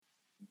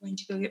going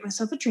to go get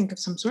myself a drink of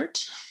some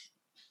sort.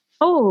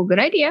 Oh, good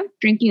idea.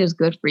 Drinking is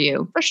good for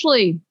you,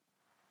 especially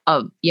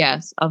all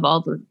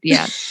the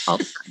kinds. Well,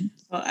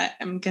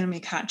 I'm going to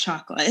make hot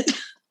chocolate.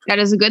 That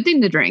is a good thing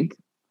to drink.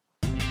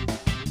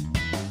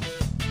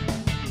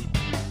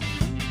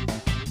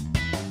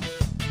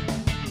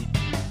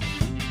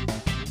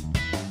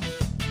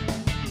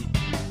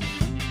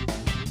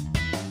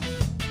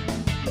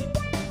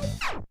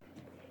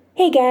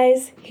 Hey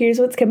guys, here's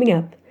what's coming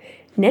up.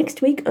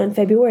 Next week on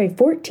February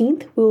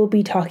 14th, we will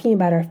be talking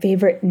about our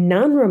favorite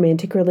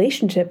non-romantic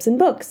relationships in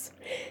books.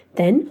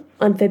 Then,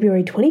 on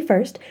February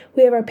 21st,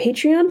 we have our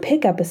Patreon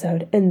pick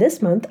episode, and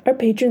this month our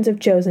patrons have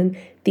chosen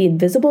The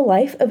Invisible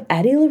Life of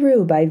Addie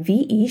LaRue by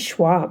V.E.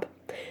 Schwab.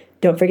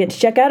 Don't forget to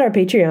check out our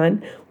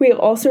Patreon. We have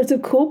all sorts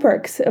of cool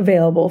perks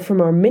available,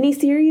 from our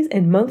mini-series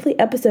and monthly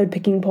episode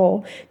picking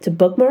poll to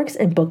bookmarks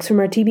and books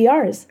from our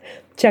TBRs.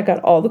 Check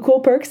out all the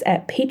cool perks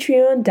at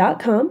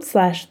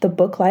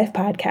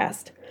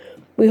patreon.com/thebooklifepodcast.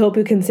 We hope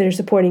you consider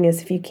supporting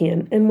us if you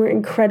can, and we're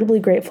incredibly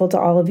grateful to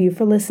all of you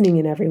for listening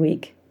in every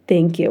week.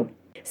 Thank you.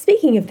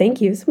 Speaking of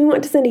thank yous, we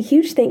want to send a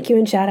huge thank you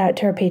and shout out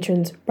to our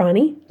patrons,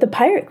 Ronnie, the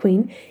Pirate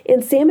Queen,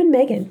 and Sam and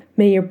Megan.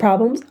 May your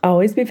problems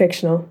always be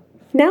fictional.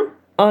 Now,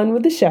 on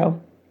with the show.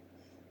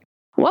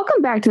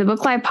 Welcome back to the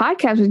Book Live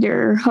Podcast with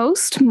your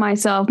host,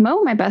 myself,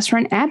 Mo, my best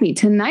friend, Abby.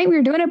 Tonight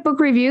we're doing a book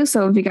review,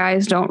 so if you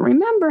guys don't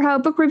remember how a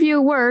book review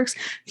works,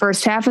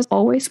 first half is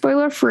always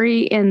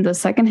spoiler-free, and the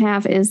second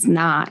half is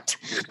not.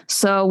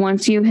 So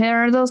once you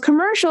hear those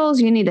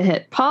commercials, you need to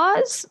hit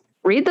pause,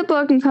 read the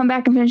book, and come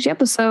back and finish the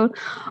episode.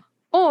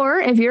 Or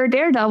if you're a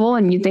daredevil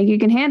and you think you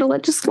can handle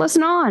it, just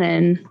listen on,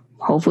 and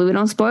hopefully we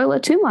don't spoil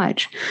it too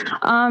much.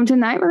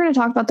 Tonight we're going to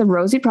talk about The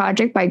Rosie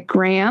Project by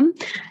Graeme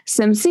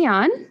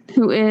Simsion,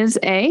 who is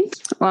I'm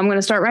going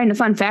to start writing the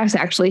fun facts,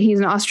 actually. He's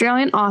an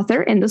Australian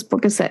author, and this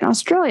book is set in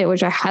Australia,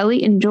 which I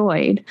highly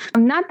enjoyed.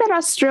 Not that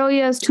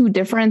Australia is too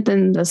different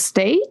than the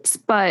States,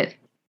 but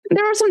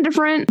there was some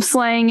different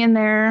slang in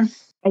there.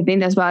 I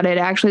think that's about it,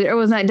 actually. There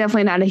was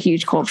definitely not a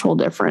huge cultural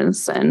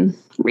difference in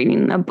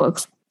reading the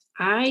books.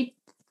 I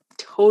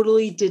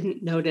totally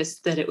didn't notice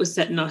that it was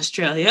set in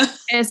Australia.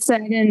 It's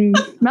set in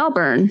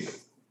Melbourne.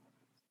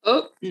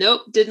 Oh,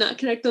 nope. Did not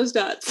connect those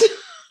dots. So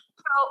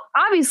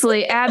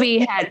obviously, Abby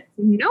had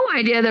no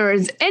idea there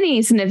was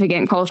any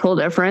significant cultural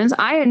difference.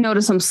 I had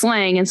noticed some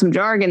slang and some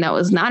jargon that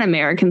was not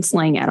American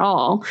slang at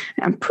all.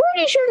 And I'm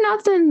pretty sure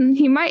nothing.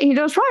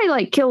 There's probably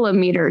like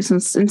kilometers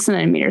and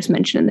centimeters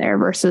mentioned in there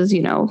versus,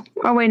 maybe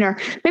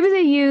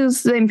they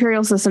use the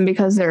imperial system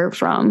because they're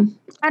from,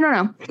 I don't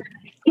know.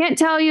 Can't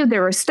tell you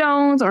there were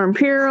stones or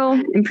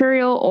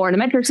imperial or the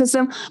metric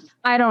system.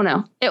 I don't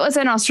know. It was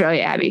in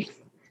Australia, Abby.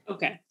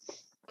 Okay.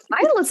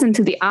 I listened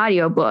to the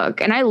audiobook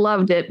and I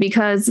loved it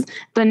because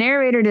the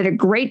narrator did a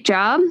great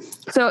job.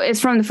 So it's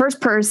from the first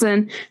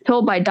person,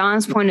 told by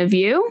Don's point of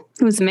view,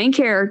 who's the main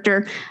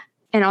character,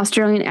 an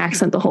Australian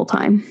accent the whole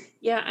time.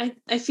 Yeah,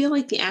 I feel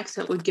like the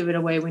accent would give it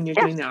away when you're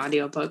doing the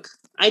audiobook.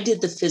 I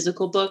did the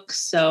physical book,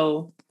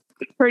 so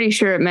pretty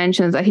sure it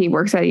mentions that he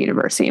works at a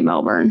university in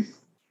Melbourne.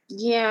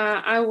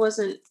 Yeah, I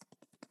wasn't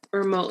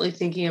remotely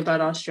thinking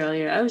about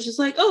Australia. I was just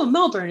like, oh,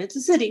 Melbourne, it's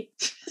a city.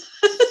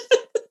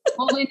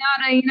 Totally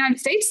not a United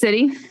States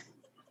city.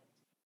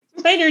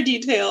 Minor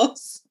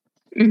details.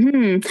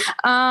 Mm-hmm.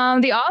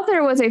 The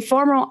author was a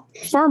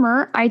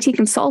former IT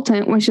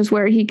consultant, which is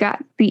where he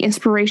got the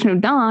inspiration of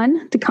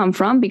Don to come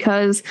from,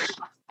 because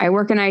I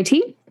work in IT.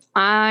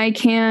 I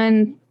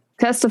can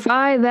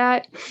testify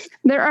that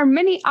there are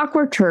many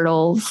awkward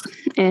turtles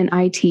in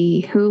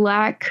IT who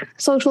lack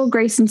social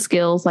grace and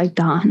skills like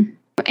Don.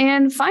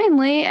 And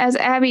finally, as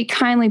Abby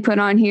kindly put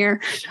on here,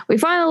 we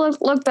finally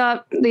looked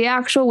up the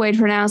actual way to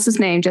pronounce his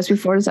name just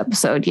before this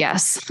episode.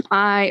 Yes,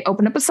 I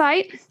opened up a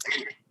site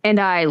and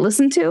I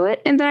listened to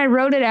it and then I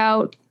wrote it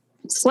out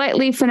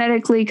slightly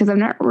phonetically because I'm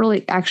not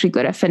really actually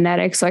good at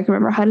phonetics, so I can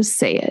remember how to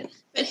say it.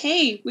 But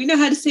hey, we know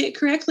how to say it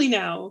correctly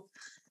now.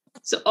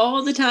 So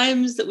all the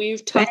times that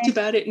we've talked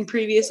about it in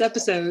previous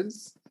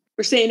episodes,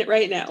 we're saying it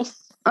right now.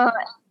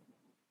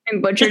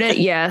 And butchered it?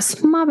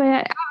 Yes. My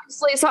bad.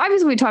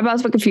 Obviously we talked about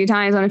this book a few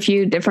times on a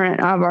few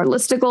different of our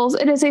listicles.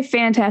 It is a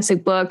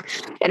fantastic book.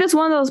 It is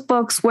one of those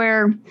books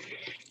where,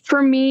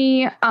 for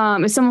me,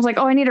 if someone's like,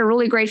 oh, I need a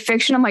really great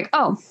fiction, I'm like,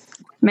 oh,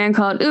 Man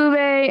Called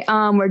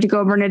Uwe, Where'd You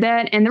Go,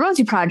 Bernadette, and The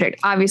Rosie Project.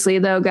 Obviously,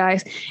 though,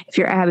 guys, if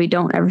you're Abby,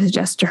 don't ever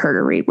suggest to her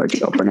to read Where'd You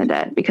Go,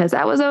 Bernadette, because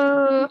that was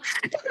a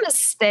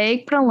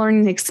mistake, but a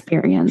learning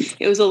experience.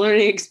 It was a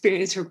learning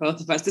experience for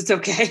both of us. It's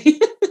okay.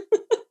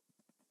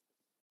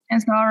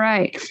 It's all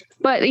right.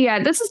 But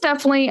yeah, this is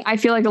definitely, I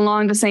feel like,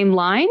 along the same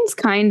lines,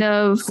 kind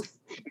of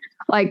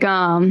like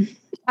Out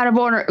of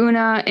Order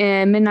Una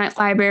and Midnight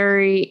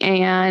Library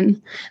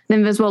and The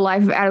Invisible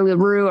Life of Addie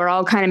LaRue are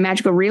all kind of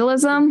magical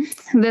realism.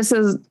 This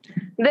is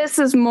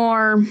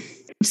more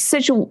it's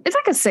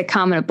like a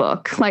sitcom in a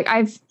book. Like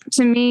I'm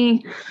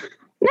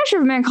not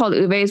sure if Man Called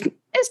Uwe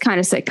is kind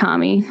of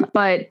sitcom-y,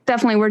 but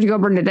definitely Where'd You Go,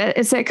 Bernadette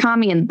is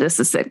sitcom-y, and this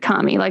is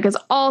sitcom-y. Like it's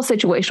all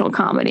situational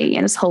comedy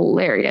and it's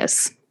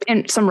hilarious.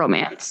 And some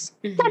romance.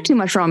 Mm-hmm. Not too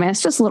much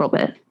romance, just a little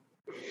bit.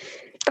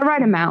 the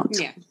right amount.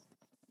 Yeah.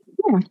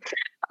 Yeah.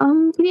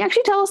 Can you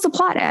actually tell us the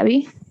plot,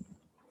 Abby?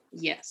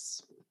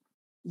 Yes.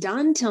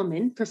 Don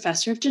Tillman,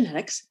 professor of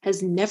genetics,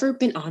 has never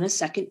been on a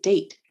second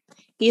date.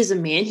 He is a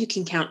man who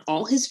can count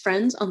all his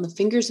friends on the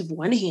fingers of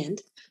one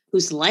hand,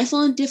 whose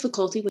lifelong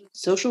difficulty with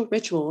social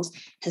rituals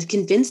has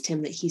convinced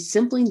him that he's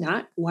simply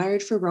not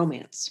wired for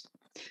romance.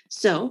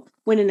 So,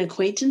 when an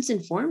acquaintance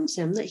informs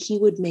him that he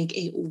would make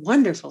a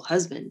wonderful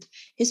husband,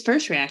 his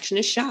first reaction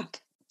is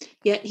shock.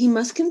 Yet he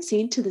must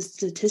concede to the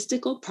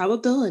statistical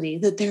probability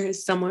that there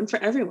is someone for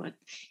everyone,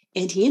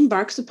 and he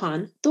embarks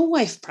upon the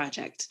Wife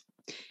Project.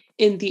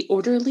 In the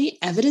orderly,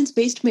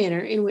 evidence-based manner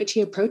in which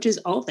he approaches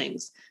all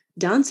things,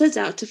 Don sets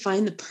out to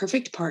find the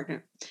perfect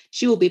partner.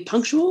 She will be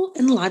punctual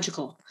and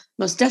logical,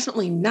 most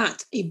definitely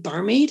not a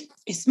barmaid,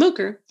 a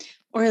smoker,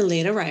 or a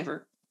late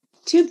arriver.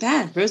 Too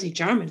bad Rosie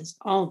Jarman is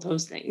all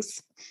those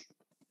things.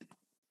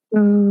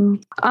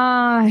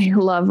 I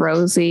love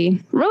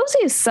Rosie.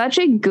 Rosie is such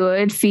a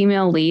good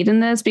female lead in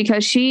this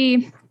because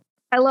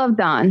I love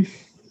Don.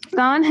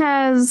 Don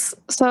has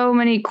so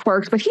many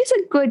quirks, but he's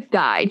a good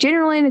guy.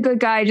 Generally a good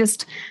guy,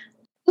 just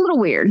a little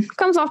weird.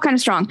 Comes off kind of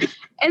strong.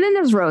 And then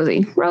there's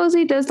Rosie.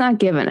 Rosie does not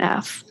give an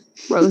F.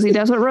 Rosie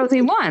does what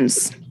Rosie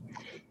wants.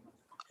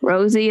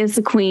 Rosie is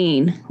the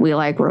queen. We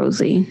like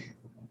Rosie.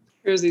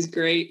 Rosie's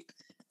great.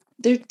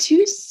 They're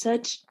two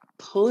such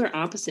polar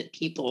opposite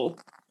people.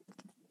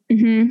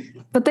 Mm-hmm.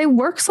 But they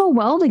work so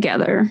well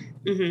together.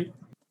 Mm-hmm.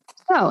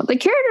 So the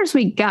characters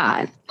we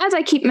got, as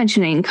I keep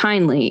mentioning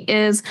kindly,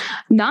 is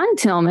Don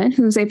Tillman,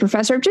 who's a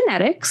professor of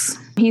genetics.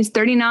 He's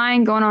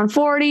 39, going on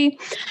 40.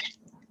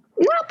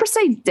 Not per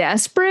se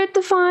desperate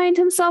to find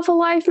himself a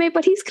life mate,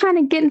 but he's kind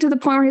of getting to the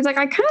point where he's like,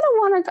 I kind of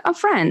want a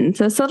friend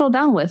to settle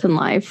down with in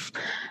life.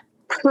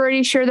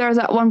 Pretty sure there was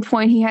at one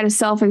point he had a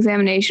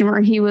self-examination where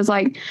he was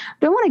like,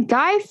 do I want a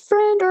guy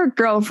friend or a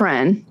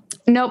girlfriend?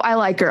 Nope, I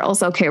like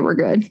girls. Okay, we're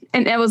good.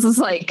 And it was just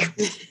like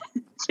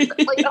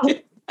oh,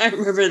 I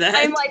remember that.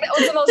 I'm like, that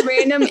was the most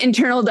random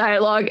internal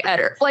dialogue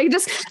ever. Like,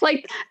 just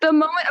like the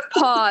moment of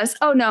pause.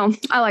 Oh no,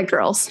 I like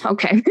girls.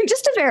 Okay,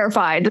 just to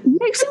verify,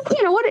 makes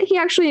what he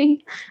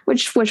actually,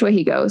 which way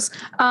he goes.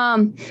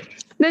 Then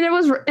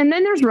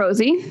there's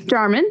Rosie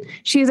Jarman.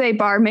 She's a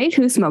barmaid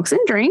who smokes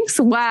and drinks.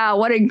 Wow,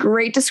 what a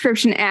great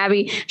description,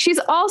 Abby. She's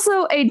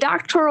also a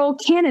doctoral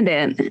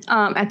candidate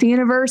at the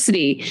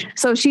university.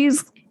 So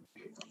she's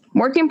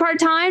working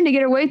part-time to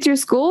get her way through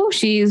school.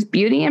 She's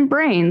beauty and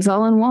brains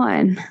all in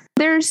one.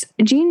 There's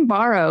Jean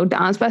Barrow,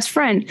 Don's best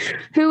friend,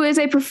 who is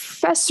a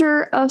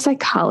professor of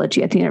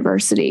psychology at the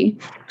university.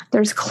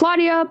 There's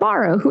Claudia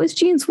Barrow, who is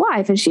Jean's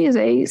wife, and she is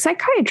a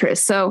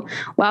psychiatrist. So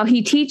while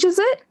he teaches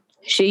it,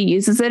 she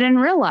uses it in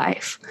real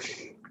life.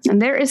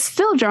 And there is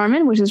Phil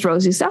Jarman, which is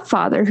Rosie's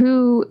stepfather,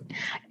 who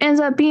ends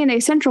up being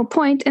a central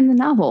point in the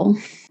novel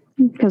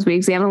because we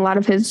examine a lot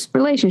of his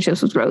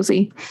relationships with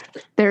Rosie.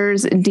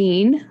 There's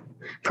Dean,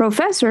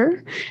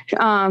 Professor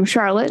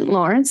Charlotte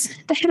Lawrence,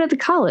 the head of the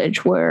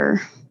college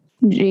where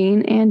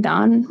Jean and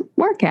Don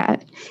work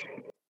at.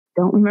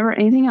 Don't remember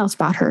anything else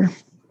about her.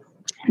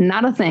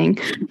 Not a thing.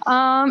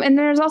 And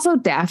there's also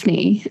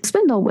Daphne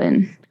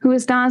Spindlewind, who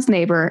is Don's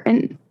neighbor,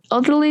 an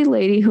elderly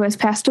lady who has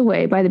passed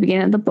away by the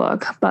beginning of the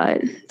book,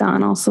 but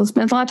Don also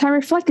spends a lot of time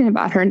reflecting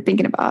about her and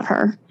thinking about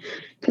her.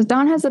 Because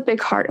Don has a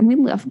big heart, and we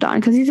love Don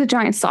because he's a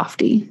giant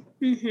softie.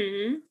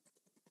 Mm-hmm.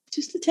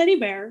 Just a teddy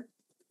bear.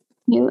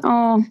 Yeah,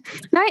 oh,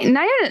 not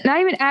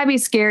even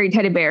Abby's scary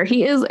teddy bear.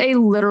 He is a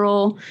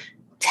literal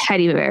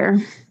teddy bear.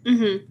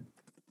 Mm-hmm.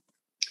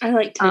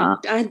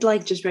 I'd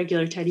like just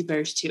regular teddy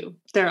bears too.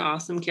 They're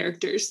awesome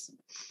characters.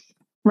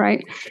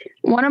 Right.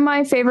 One of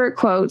my favorite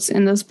quotes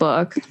in this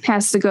book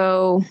has to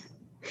go,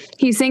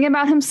 he's thinking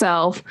about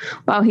himself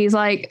while he's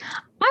like,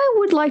 I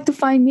would like to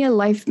find me a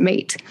life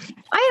mate.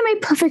 I am a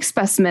perfect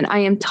specimen. I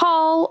am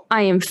tall,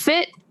 I am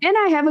fit, and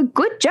I have a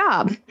good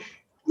job.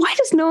 Why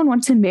does no one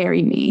want to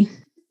marry me?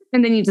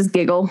 And then you just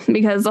giggle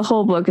because the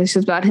whole book is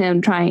just about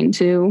him trying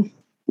to,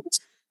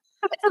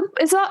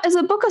 it's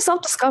a book of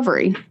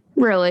self-discovery,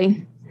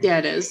 really. Yeah,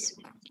 it is.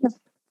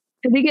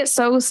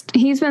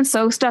 He's been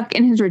so stuck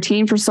in his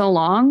routine for so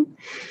long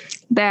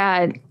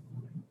that,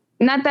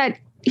 not that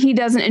he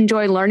doesn't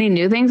enjoy learning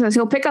new things, because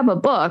he'll pick up a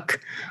book,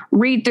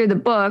 read through the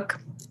book,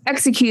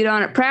 execute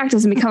on it,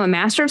 practice, and become a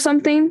master of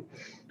something.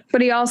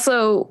 But he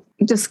also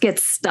just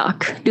gets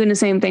stuck doing the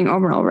same thing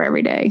over and over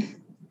every day.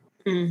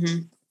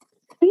 Mm-hmm.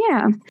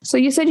 Yeah. So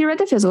you said you read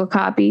the physical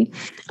copy.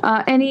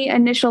 Any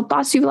initial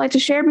thoughts you would like to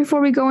share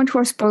before we go into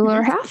our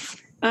spoiler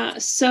half?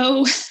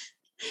 So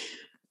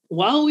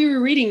while we were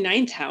reading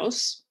Ninth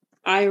House,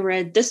 I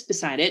read this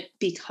beside it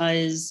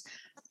because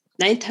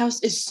Ninth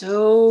House is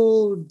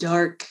so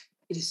dark.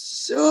 It is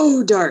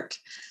so dark.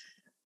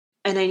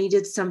 And I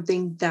needed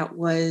something that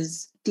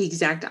was the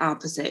exact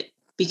opposite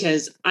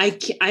because I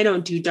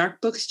don't do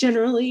dark books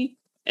generally.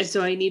 And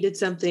so I needed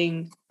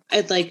something.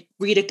 I'd like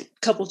read a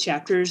couple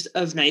chapters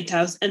of Ninth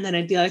House and then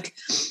I'd be like,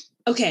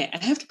 okay, I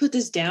have to put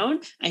this down.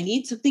 I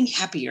need something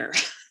happier.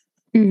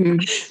 Mm-hmm.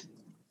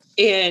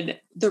 And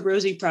the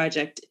Rosie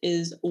Project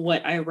is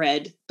what I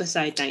read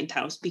beside Ninth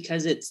House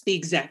because it's the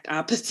exact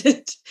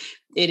opposite.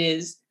 It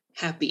is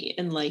happy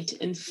and light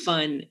and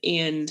fun.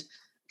 And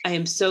I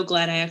am so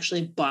glad I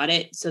actually bought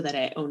it so that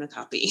I own a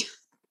copy.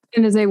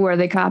 And is a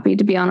worthy copy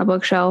to be on a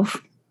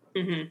bookshelf.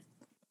 Mm-hmm.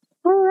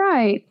 All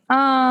right.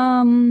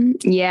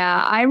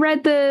 Yeah, I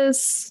read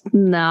this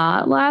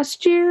not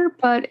last year,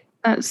 but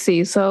let's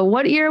see. So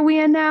what year are we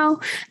in now?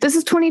 This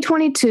is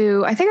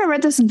 2022. I think I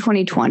read this in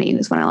 2020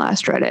 is when I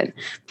last read it.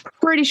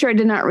 Pretty sure I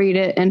did not read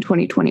it in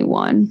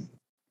 2021.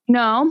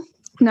 No.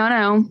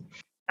 Yeah,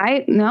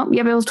 but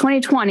it was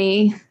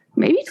 2020.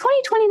 Maybe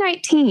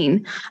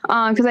 2019.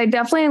 Because I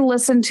definitely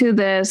listened to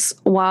this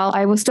while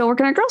I was still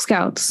working at Girl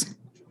Scouts.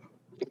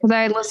 Because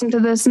I listened to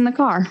this in the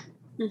car.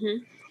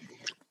 Mm-hmm.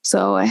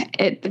 So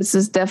this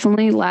is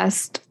definitely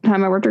last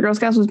time I worked at Girl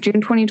Scouts was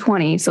June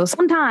 2020. So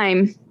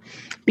sometime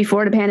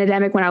before the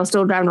pandemic when I was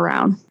still driving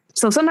around.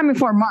 So sometime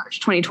before March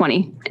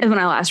 2020 is when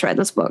I last read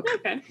this book.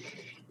 Okay.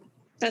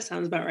 That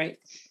sounds about right.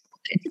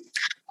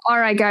 All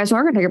right, guys, so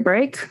we're going to take a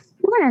break.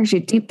 We're going to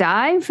actually deep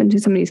dive into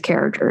some of these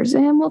characters,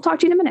 and we'll talk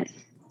to you in a minute.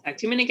 Talk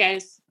to you in a minute,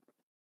 guys.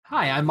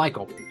 Hi, I'm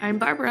Michael. I'm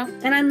Barbara.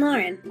 And I'm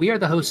Lauren. We are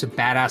the hosts of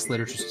Badass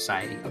Literature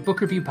Society, a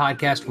book review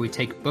podcast where we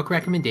take book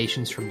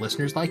recommendations from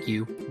listeners like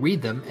you,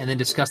 read them, and then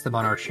discuss them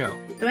on our show.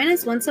 Join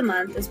us once a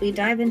month as we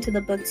dive into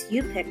the books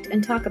you picked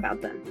and talk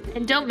about them.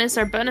 And don't miss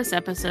our bonus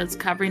episodes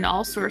covering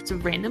all sorts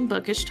of random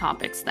bookish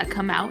topics that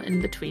come out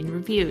in between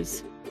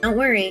reviews. Don't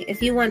worry,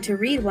 if you want to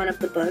read one of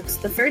the books,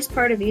 the first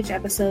part of each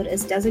episode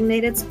is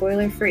designated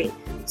spoiler-free,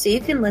 so you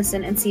can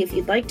listen and see if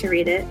you'd like to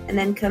read it, and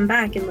then come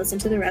back and listen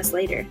to the rest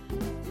later.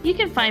 You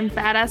can find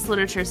Badass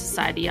Literature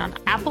Society on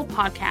Apple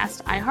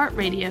Podcasts,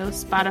 iHeartRadio,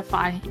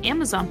 Spotify,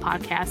 Amazon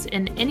Podcasts,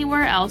 and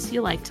anywhere else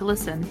you like to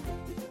listen.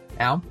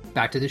 Now,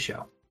 back to the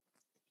show.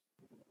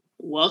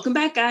 Welcome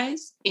back,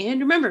 guys.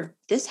 And remember,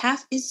 this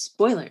half is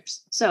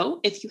spoilers. So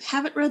if you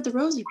haven't read the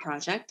Rosie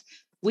Project,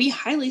 we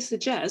highly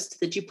suggest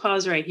that you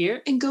pause right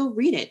here and go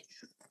read it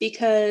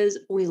because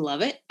we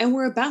love it and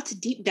we're about to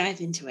deep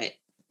dive into it.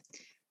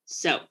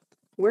 So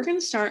we're going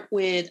to start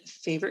with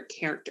favorite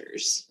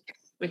characters.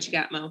 What you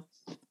got, Mo?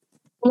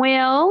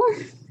 Well,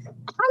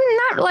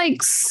 I'm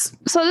not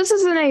so this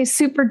isn't a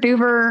super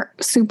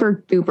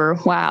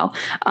duper, wow,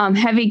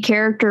 heavy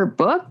character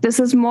book. This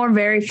is more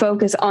very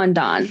focused on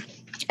Don.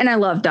 And I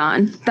love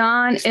Don.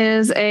 Don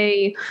is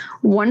a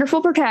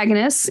wonderful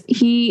protagonist.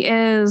 He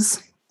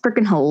is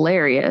freaking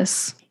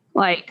hilarious.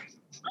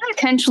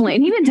 Unintentionally.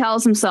 And he even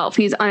tells himself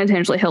he's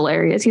unintentionally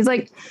hilarious. He's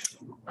like,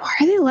 why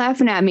are they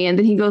laughing at me? And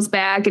then he goes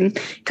back and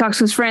talks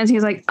to his friends.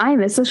 He's like, I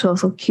miss the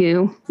social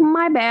cue.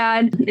 My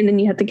bad. And then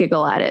you have to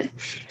giggle at it.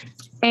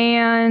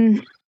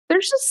 And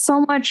there's just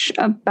so much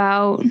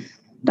about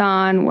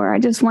Don where I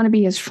just want to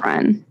be his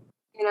friend.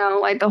 You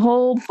know, the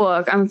whole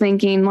book, I'm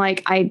thinking,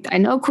 I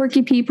know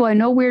quirky people. I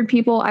know weird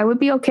people. I would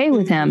be okay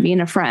with him being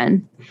a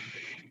friend.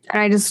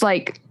 And I just,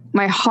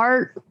 my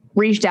heart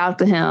reached out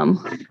to him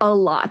a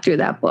lot through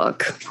that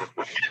book.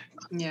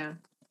 Yeah.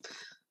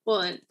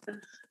 Well,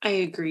 I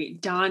agree.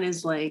 Don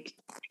is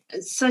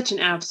such an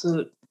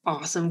absolute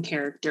awesome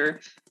character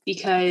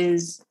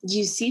because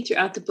you see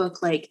throughout the book,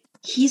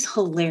 he's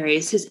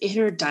hilarious. His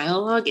inner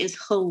dialogue is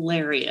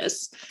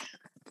hilarious.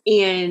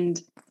 And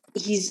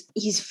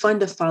he's fun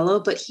to follow,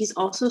 but he's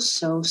also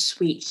so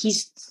sweet.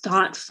 He's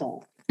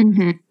thoughtful.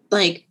 Mm-hmm.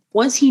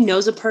 Once he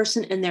knows a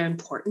person and they're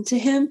important to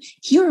him,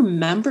 he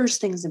remembers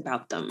things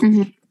about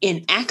them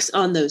and acts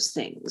on those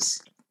things.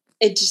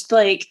 It just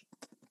like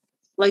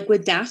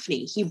with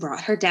Daphne, he brought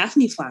her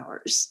Daphne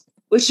flowers,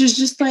 which is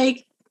just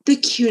the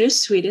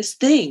cutest, sweetest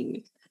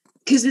thing.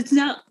 Because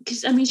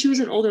she was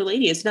an older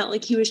lady. It's not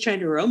like he was trying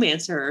to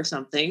romance her or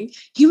something.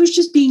 He was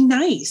just being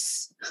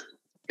nice.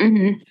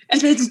 Mm-hmm.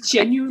 And that's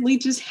genuinely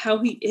just how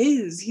he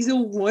is. He's a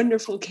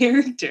wonderful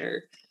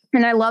character.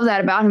 And I love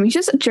that about him. He's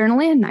just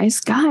generally a nice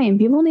guy, and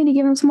people need to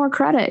give him some more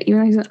credit, even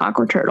though he's an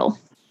awkward turtle.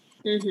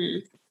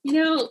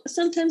 Mm-hmm.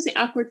 Sometimes the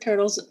awkward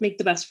turtles make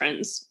the best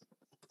friends.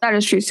 That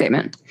is a true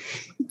statement.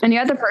 And the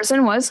other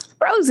person was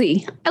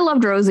Rosie. I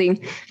loved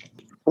Rosie.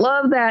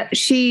 Love that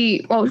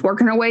she was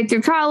working her way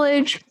through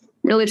college,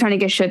 really trying to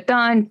get shit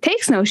done,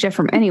 takes no shit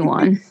from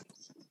anyone.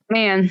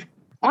 Man,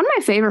 one of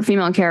my favorite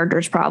female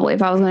characters, probably,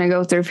 if I was going to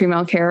go through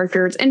female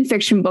characters in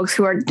fiction books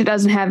who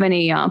doesn't have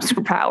any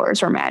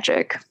superpowers or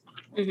magic.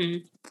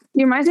 Mm-hmm.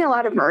 He reminds me a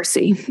lot of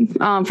Mercy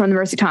from the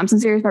Mercy Thompson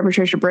series by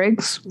Patricia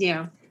Briggs.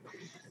 Yeah,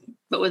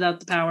 but without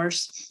the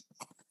powers.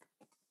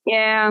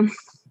 Yeah.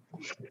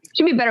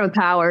 She'd be better with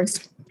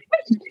powers.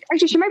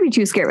 Actually, she might be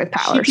too scared with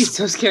powers. She'd be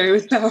so scary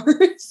with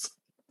powers.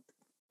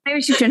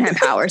 Maybe she shouldn't have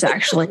powers,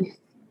 actually.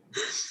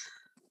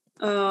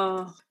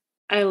 Oh,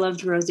 I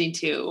loved Rosie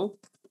too.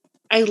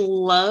 I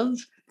love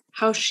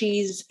how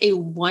she's a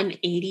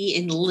 180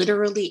 in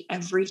literally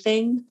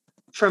everything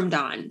from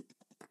Don.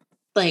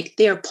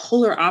 They are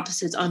polar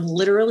opposites on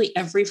literally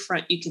every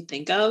front you could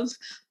think of,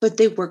 but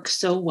they work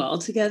so well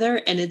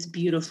together and it's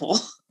beautiful.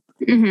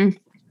 Mm-hmm.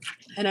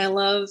 And I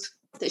love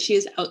that she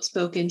is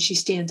outspoken. She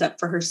stands up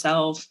for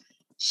herself.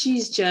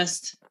 She's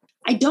just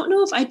I don't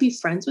know if I'd be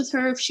friends with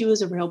her if she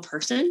was a real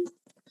person,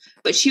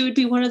 but she would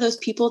be one of those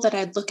people that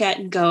I'd look at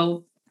and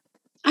go,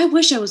 I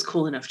wish I was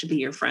cool enough to be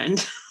your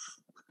friend.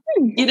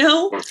 You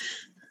know?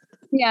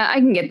 Yeah, I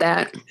can get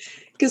that.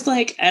 Because,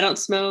 like, I don't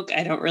smoke.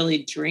 I don't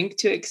really drink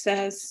to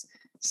excess.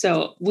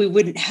 So we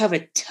wouldn't have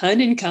a ton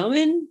in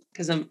common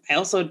because I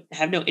also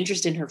have no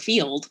interest in her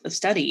field of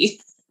study.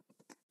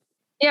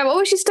 Yeah, what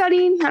was she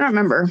studying? I don't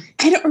remember.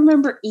 I don't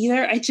remember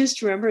either. I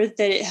just remember that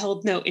it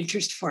held no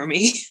interest for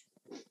me.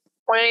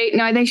 Wait,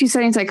 no, I think she's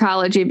studying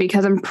psychology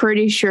because I'm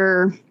pretty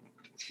sure.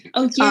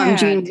 Oh, yeah.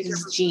 Jean.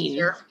 Jean.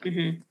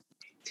 Mm-hmm.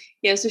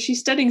 Yeah, so she's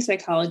studying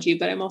psychology,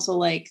 but I'm also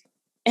like,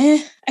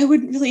 I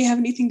wouldn't really have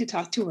anything to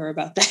talk to her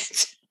about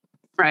that.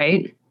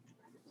 Right.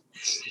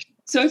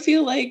 So I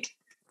feel like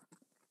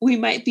we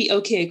might be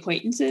okay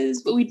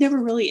acquaintances, but we'd never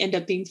really end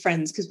up being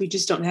friends because we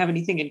just don't have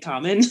anything in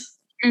common.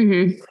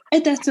 Mm-hmm.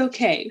 And that's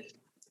okay.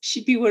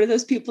 She'd be one of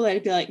those people that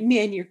I'd be like,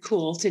 man, you're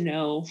cool to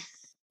know.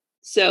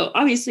 So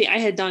obviously I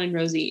had Dawn and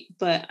Rosie,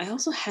 but I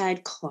also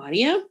had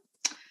Claudia.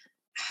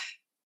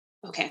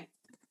 Okay.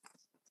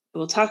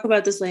 We'll talk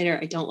about this later.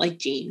 I don't like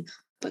Jean,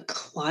 but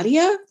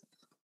Claudia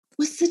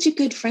was such a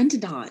good friend to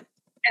Dawn.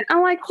 And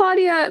I'm like,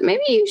 Claudia,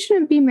 maybe you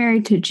shouldn't be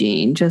married to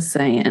Jean, just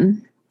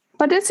saying.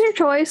 But it's your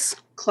choice.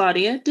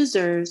 Claudia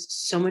deserves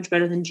so much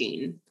better than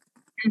Jean.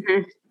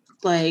 Mm-hmm.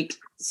 Like,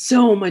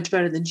 so much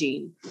better than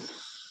Jean.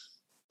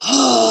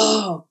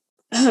 Oh,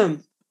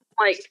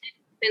 like,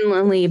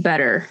 infinitely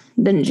better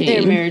than Jean.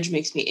 Their marriage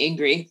makes me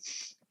angry.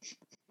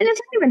 And it's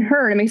not even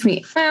her. It makes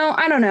me, well,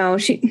 I don't know.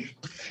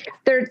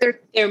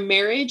 Their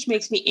marriage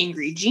makes me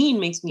angry. Jean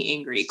makes me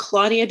angry.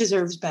 Claudia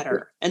deserves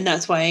better. And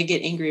that's why I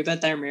get angry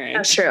about their marriage.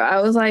 That's true.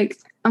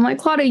 I'm like,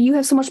 Claudia, you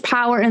have so much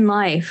power in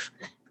life.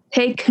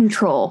 Take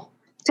control.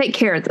 Take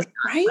care of this.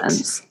 Right?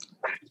 Nonsense.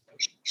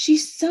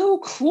 She's so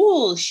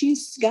cool.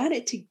 She's got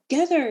it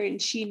together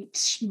and she's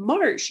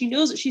smart. She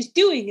knows what she's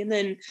doing. And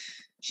then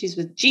she's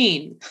with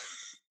Jean.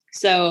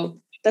 So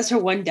that's her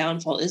one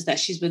downfall, is that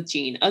she's with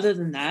Jean. Other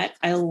than that,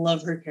 I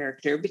love her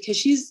character because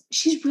she's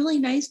really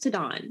nice to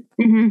Dawn.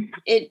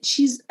 Mm-hmm.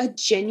 She's a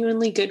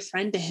genuinely good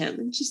friend to him.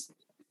 And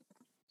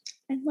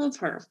I love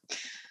her.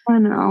 I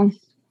know.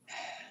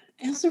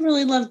 I also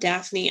really love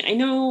Daphne. I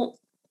know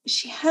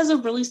she has a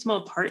really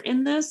small part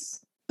in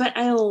this, but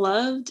I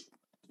loved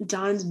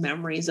Dawn's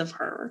memories of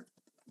her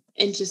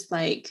and just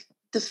like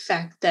the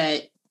fact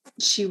that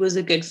she was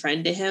a good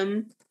friend to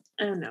him.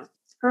 I don't know.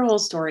 Her whole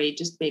story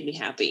just made me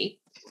happy.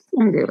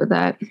 I agree with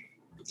that.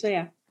 So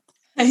yeah,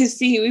 I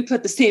see we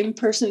put the same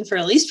person for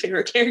a least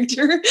favorite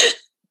character.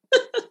 I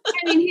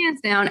mean,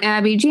 hands down,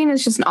 Abby. Jean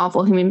is just an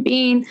awful human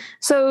being.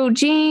 So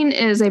Jean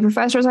is a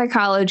professor of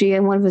psychology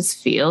in one of his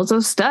fields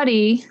of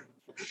study.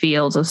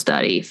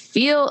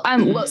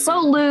 I'm so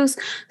loose,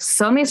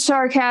 so many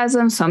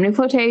sarcasm, so many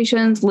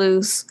quotations,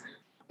 loose,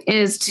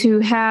 is to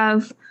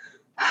have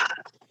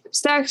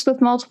sex with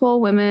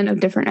multiple women of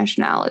different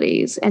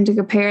nationalities and to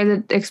compare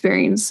the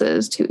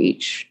experiences to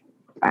each.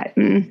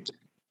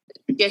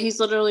 Yeah, he's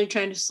literally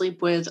trying to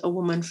sleep with a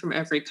woman from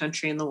every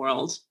country in the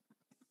world.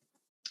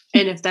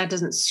 And if that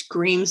doesn't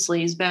scream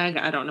sleazebag,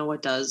 I don't know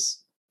what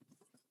does.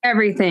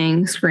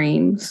 Everything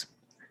screams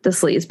the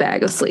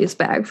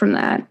sleazebag from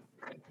that.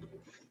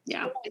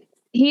 Yeah.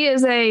 He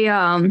is a,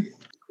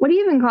 what do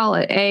you even call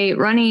it? A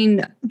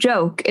running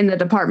joke in the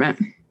department.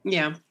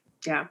 Yeah.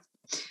 Yeah.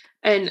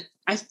 And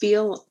I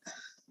feel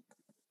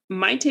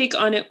my take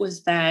on it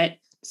was that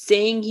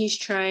saying he's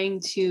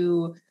trying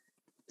to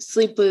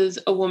sleep with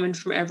a woman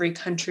from every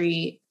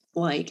country,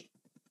 like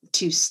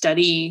to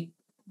study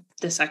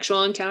the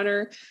sexual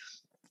encounter,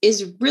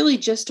 is really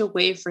just a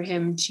way for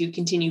him to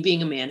continue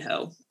being a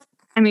man-ho.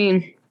 I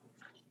mean,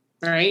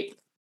 right?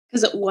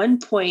 Because at one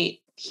point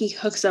he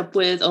hooks up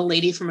with a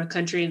lady from a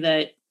country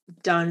that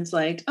Don's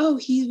like, oh,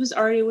 he was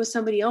already with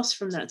somebody else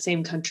from that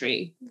same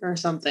country or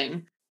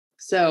something.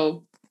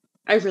 So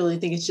I really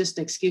think it's just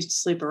an excuse to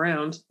sleep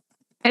around.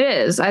 It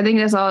is. I think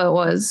that's all it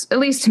was. At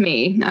least to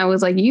me. I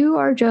was like, you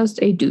are just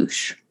a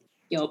douche.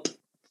 Yup.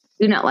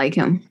 Do not like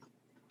him.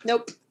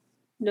 Nope.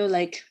 No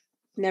like.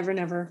 Never,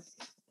 never.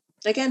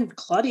 Again,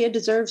 Claudia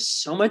deserves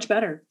so much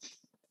better.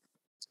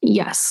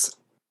 Yes.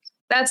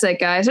 That's it,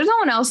 guys. There's no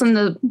one else in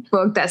the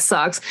book that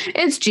sucks.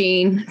 It's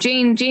Jean.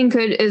 Jean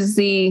is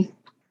the...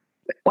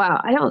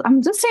 Wow.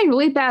 I'm just saying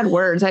really bad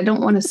words I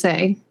don't want to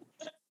say.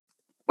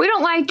 We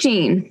don't like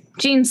Jean.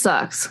 Jean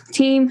sucks.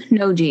 Team,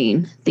 no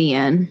Jean. The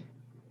end.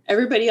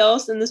 Everybody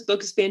else in this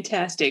book is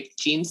fantastic.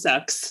 Jean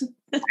sucks.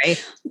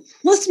 Right.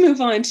 Let's move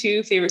on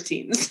to favorite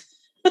scenes.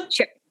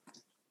 Sure.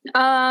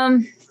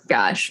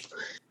 Gosh.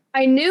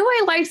 I knew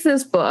I liked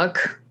this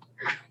book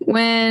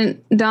when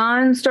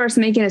Dawn starts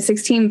making a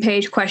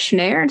 16-page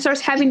questionnaire and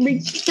starts having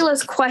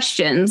ridiculous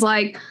questions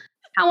like,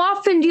 how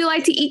often do you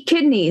like to eat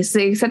kidneys?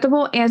 The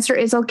acceptable answer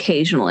is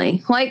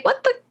occasionally. Like,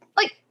 what the?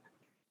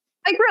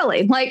 Like,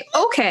 really? Like,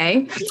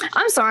 okay.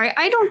 I'm sorry.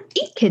 I don't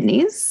eat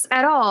kidneys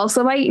at all.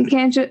 So my eating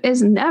cancer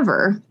is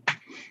never.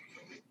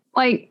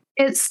 Like,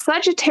 it's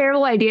such a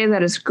terrible idea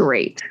that it's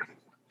great.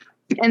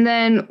 And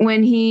then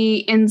when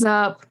he ends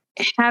up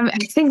have, I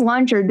think,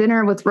 lunch or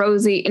dinner with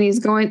Rosie, and he's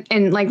going,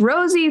 and like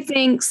Rosie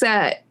thinks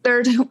that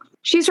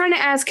she's trying to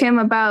ask him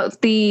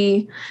about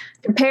the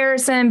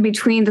comparison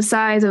between the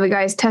size of a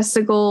guy's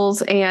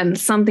testicles and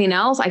something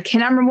else. I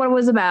cannot remember what it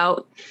was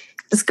about,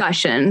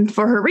 discussion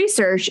for her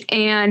research.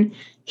 And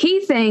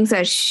he thinks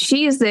that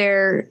she's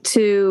there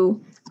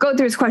to go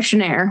through his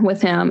questionnaire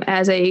with him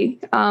as a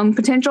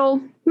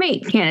potential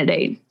mate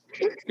candidate.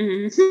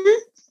 Mm-hmm.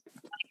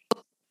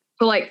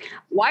 So like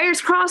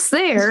wires crossed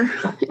there,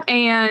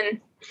 and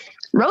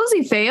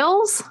Rosie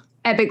fails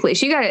epically.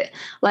 She got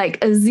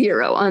like a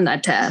 0 on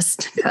that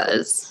test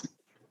because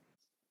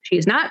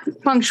she's not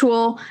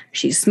punctual.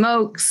 She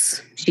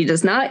smokes. She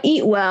does not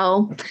eat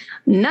well.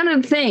 None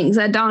of the things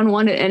that Don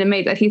wanted in a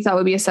mate that he thought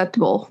would be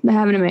acceptable to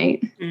have in a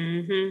mate.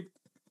 Mm-hmm.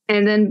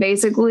 And then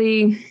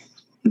basically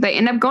they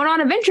end up going on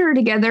a venture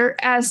together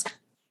as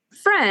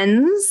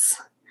friends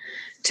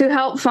to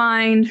help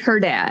find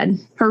her dad,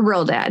 her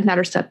real dad, not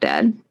her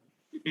stepdad.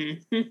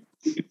 Mm-hmm.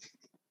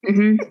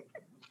 Mm-hmm.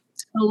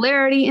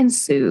 Hilarity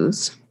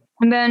ensues.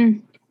 And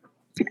then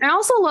I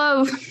also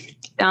love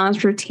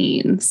Don's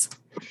routines.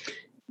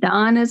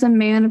 Don is a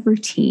man of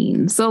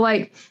routines. So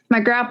like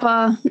my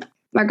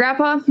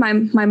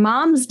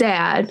mom's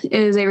dad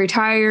is a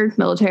retired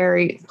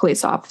military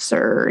police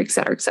officer, et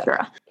cetera, et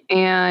cetera.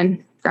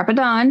 And Grandpa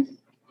Don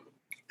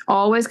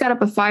always got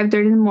up at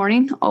 5:30 in the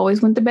morning,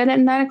 always went to bed at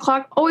 9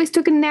 o'clock, always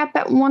took a nap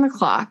at 1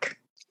 o'clock.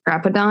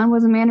 Grandpa Don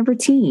was a man of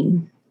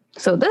routine.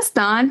 So this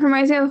Don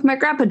reminds me of my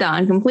Grandpa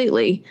Don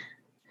completely.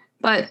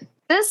 But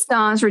this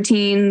Don's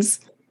routines,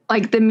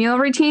 like the meal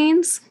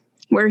routines,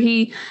 where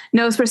he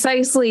knows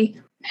precisely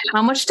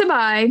how much to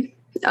buy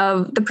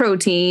of the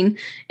protein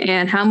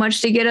and how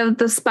much to get of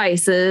the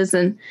spices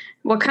and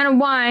what kind of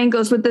wine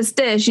goes with this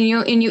dish, and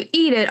you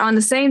eat it on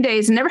the same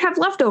days and never have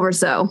leftovers.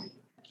 So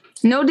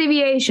no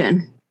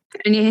deviation.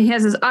 And he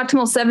has his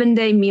optimal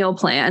 7-day meal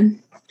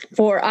plan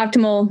for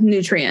optimal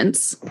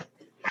nutrients and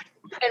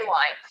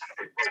wine.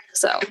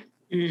 So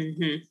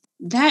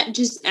that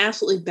just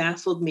absolutely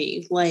baffled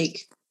me.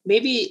 Like,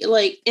 maybe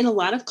like in a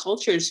lot of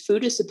cultures,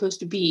 food is supposed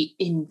to be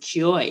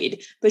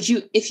enjoyed, but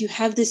if you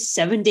have this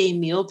 7-day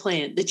meal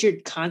plan that you're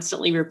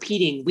constantly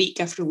repeating week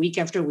after week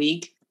after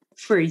week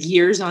for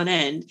years on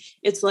end,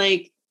 it's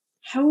like,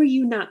 how are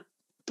you not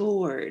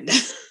bored?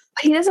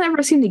 He doesn't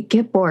ever seem to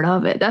get bored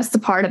of it. That's the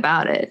part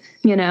about it,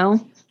 you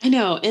know? I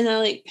know. And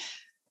I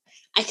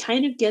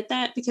kind of get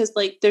that because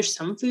like there's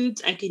some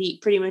foods I could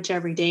eat pretty much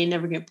every day and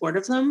never get bored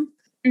of them,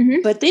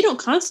 but they don't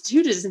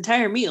constitute as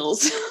entire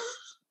meals.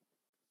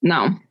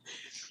 No.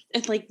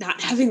 And like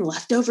not having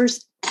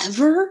leftovers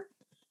ever?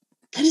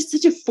 That is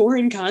such a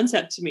foreign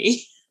concept to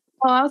me.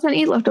 Well, I was going to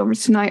eat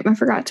leftovers tonight, but I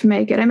forgot to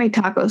make it. I made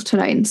tacos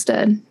tonight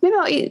instead. Maybe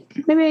I'll eat,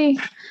 maybe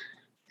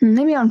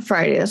on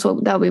Friday.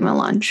 That'll be my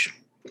lunch.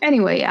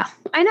 Anyway, yeah.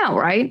 I know,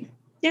 right?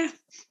 Yeah.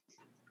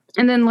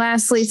 And then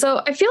lastly,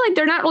 so I feel like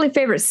they're not really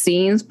favorite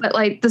scenes, but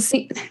like the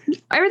scene,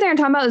 everything I'm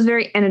talking about is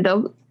very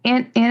anecdotal.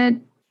 I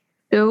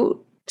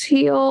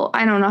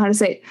don't know how to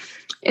say it.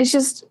 It's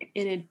just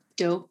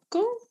anecdotal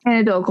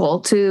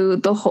to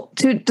the whole,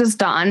 to just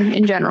Don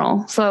in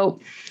general.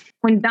 So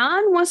when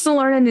Don wants to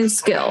learn a new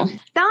skill,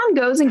 Don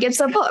goes and gets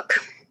a book.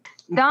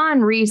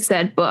 Don reads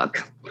that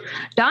book.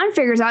 Don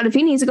figures out if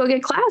he needs to go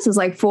get classes,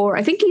 like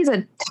I think he's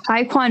a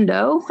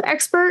Taekwondo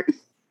expert,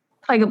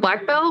 like a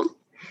black belt.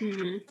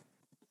 Mm-hmm.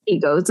 He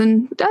goes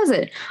and does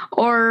it.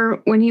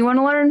 Or when you want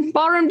to learn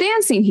ballroom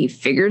dancing, he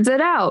figures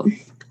it out.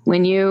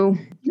 When you,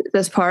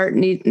 this part,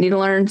 need to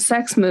learn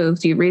sex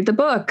moves, you read the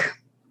book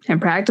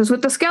and practice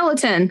with the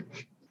skeleton,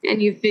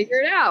 and you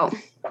figure it out.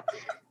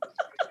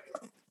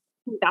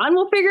 Don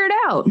will figure it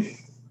out.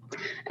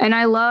 And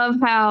I love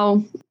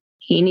how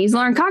he needs to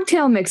learn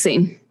cocktail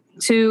mixing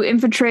to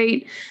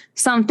infiltrate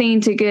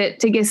something to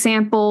get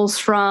samples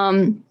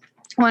from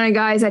one of the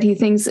guys that he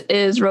thinks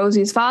is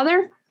Rosie's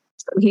father.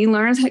 So he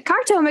learns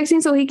cocktail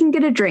mixing so he can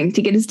get a drink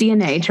to get his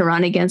DNA to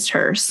run against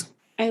hers.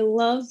 I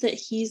love that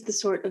he's the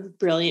sort of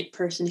brilliant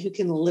person who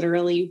can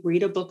literally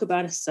read a book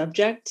about a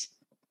subject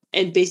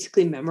and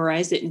basically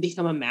memorize it and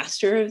become a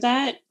master of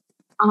that.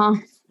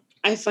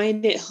 I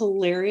find it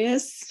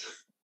hilarious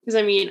because,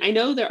 I mean, I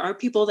know there are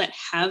people that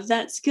have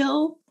that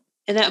skill,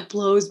 and that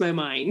blows my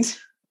mind.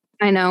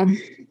 I know.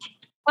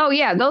 Oh,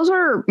 yeah, those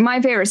are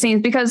my favorite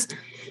scenes because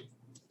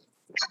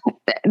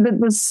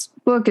this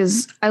book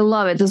is, I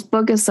love it. This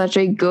book is such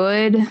a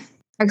good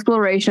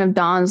exploration of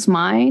Don's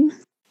mind.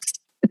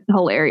 It's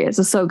hilarious.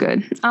 It's so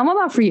good. What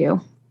about for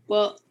you?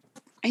 Well,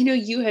 I know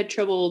you had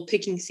trouble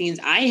picking scenes.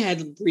 I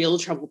had real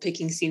trouble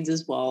picking scenes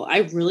as well. I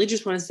really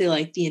just want to say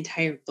like the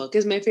entire book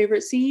is my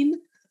favorite scene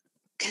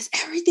because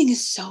everything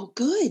is so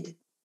good.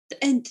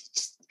 And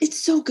it's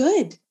so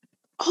good.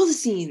 All the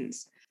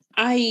scenes.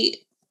 I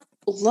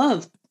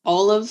love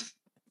all of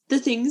the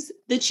things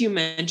that you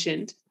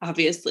mentioned,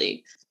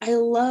 obviously. I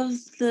love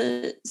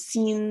the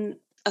scene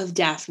of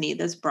Daphne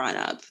that's brought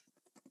up.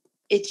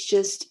 It's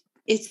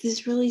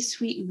this really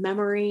sweet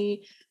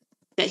memory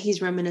that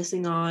he's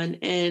reminiscing on,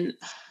 and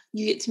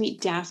you get to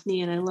meet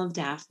Daphne, and I love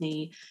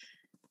Daphne.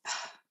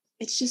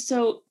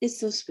 it's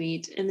so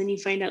sweet. And then you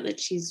find out that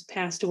she's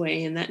passed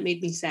away, and that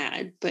made me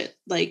sad, but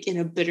like in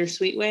a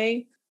bittersweet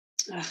way.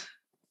 Ugh,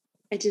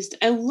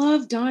 I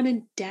love Dawn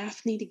and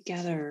Daphne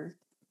together.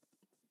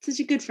 Such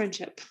a good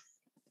friendship.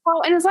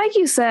 Well, and it's like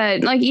you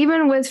said, like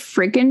even with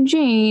freaking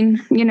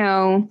Jean, you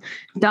know,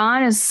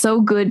 Dawn is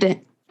so good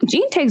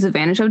Jean takes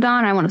advantage of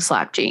Dawn. I want to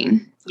slap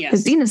Jean.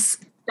 Yes. Because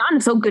Dawn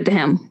is so good to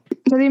him.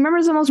 Because he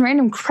remembers the most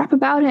random crap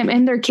about him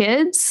and their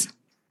kids.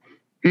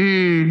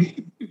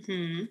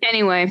 Mm-hmm.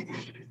 Anyway,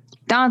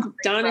 Dawn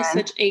is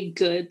such a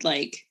good,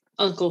 like,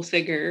 uncle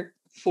figure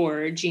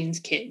for Jean's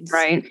kids.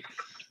 Right.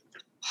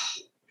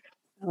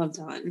 I love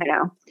Dawn. I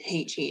know. I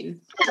hate Jean.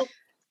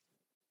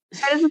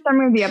 That is the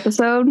summary of the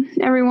episode,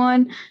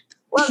 everyone.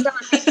 Well done.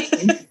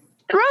 The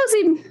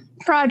Rosie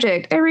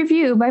Project, a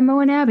review by Mo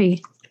and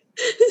Abby.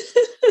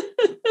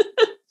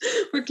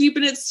 We're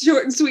keeping it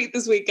short and sweet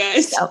this week,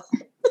 guys. Yep.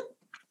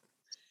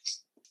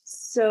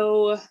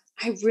 So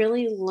I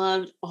really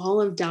loved all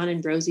of Dawn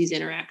and Rosie's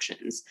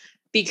interactions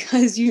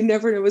because you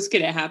never know what's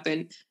going to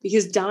happen,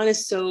 because Dawn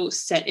is so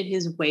set in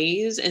his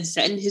ways and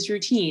set in his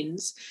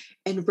routines,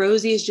 and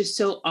Rosie is just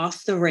so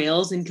off the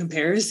rails in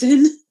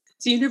comparison.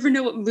 So you never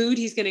know what mood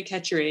he's going to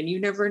catch her in. You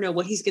never know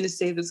what he's going to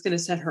say that's going to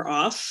set her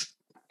off.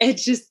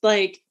 It's just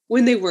like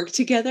when they work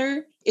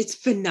together, it's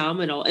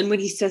phenomenal. And when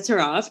he sets her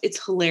off,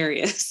 it's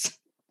hilarious.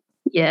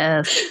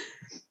 Yes.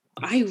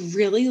 I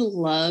really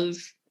love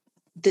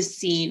the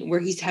scene where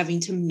he's having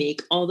to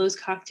make all those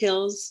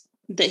cocktails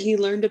that he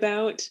learned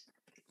about,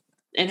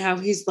 and how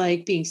he's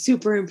like being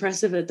super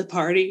impressive at the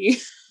party.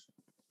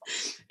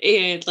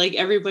 And like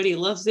everybody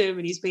loves him,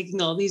 and he's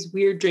making all these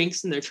weird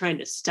drinks and they're trying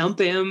to stump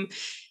him.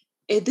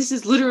 And this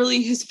is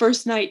literally his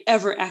first night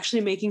ever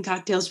actually making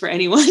cocktails for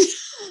anyone. And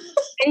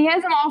he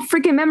has them all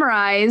freaking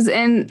memorized,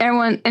 and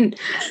everyone, and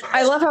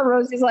I love how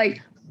Rosie's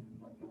like,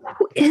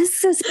 who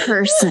is this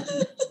person?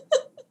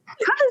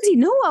 How does he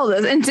know all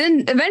this? And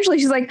then eventually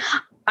she's like,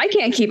 I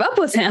can't keep up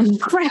with him.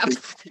 Crap.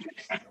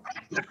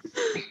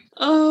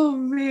 Oh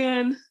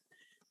man,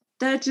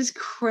 that just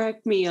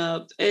cracked me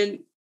up, and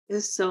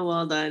it's so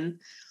well done.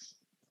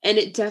 And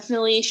it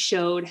definitely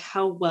showed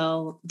how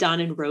well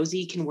Dawn and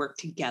Rosie can work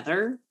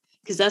together,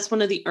 because that's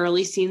one of the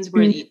early scenes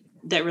where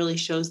that really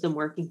shows them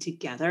working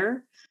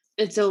together.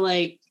 And so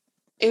like,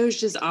 it was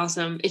just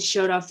awesome. It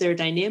showed off their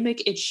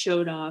dynamic. It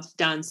showed off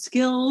Dawn's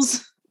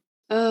skills.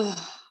 Oh,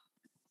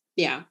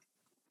 yeah,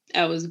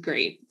 that was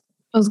great.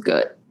 It was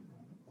good.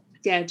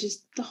 Yeah,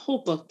 just the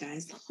whole book,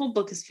 guys. The whole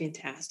book is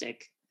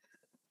fantastic.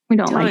 We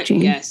don't like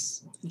Jean.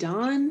 Yes.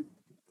 Dawn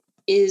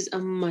is a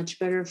much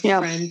better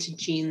friend to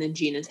Jean than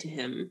Jean is to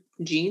him.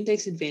 Jean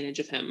takes advantage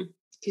of him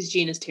because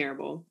Jean is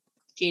terrible.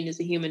 Jean is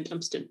a human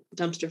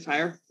dumpster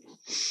fire.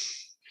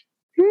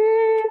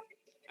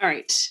 All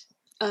right.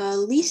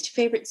 Least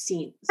favorite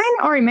scenes. I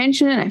already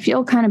mentioned it. I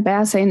feel kind of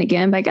bad saying it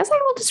again, but I guess I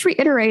will just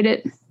reiterate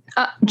it.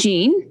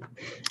 Jean.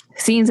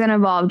 Scenes that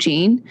involve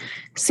Jean.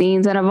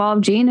 Scenes that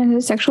involve Jean and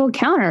his sexual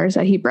encounters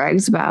that he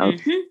brags about.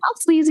 Mm-hmm. How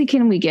sleazy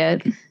can we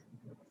get?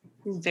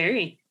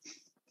 Very.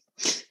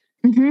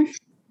 Mm-hmm.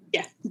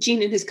 Yeah.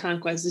 Jean and his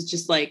conquest is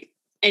just like,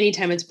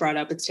 anytime it's brought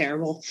up, it's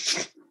terrible.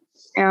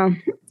 Yeah.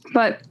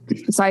 But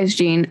besides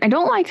Jean, I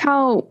don't like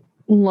how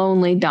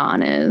lonely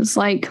Dawn is.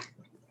 Like,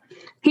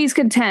 he's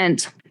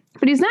content,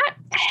 but he's not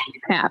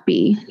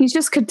happy. He's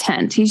just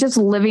content. He's just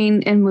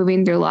living and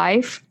moving through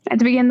life at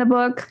the beginning of the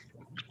book.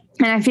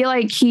 And I feel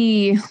like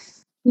he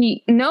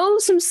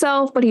knows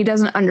himself, but he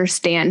doesn't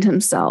understand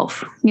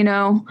himself, you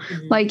know?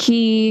 Mm-hmm. Like,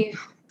 he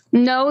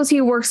knows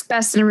he works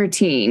best in a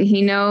routine.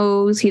 He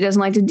knows he doesn't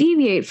like to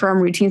deviate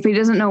from routines, but he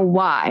doesn't know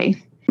why.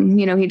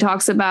 You know, he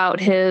talks about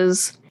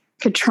his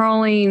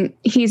controlling.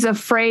 He's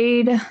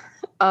afraid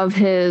of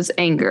his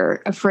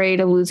anger, afraid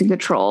of losing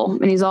control.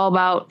 And he's all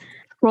about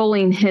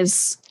controlling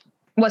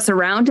what's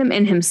around him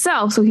and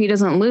himself so he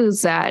doesn't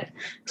lose that.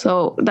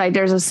 So like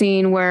there's a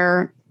scene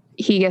where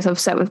he gets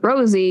upset with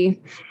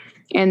Rosie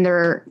and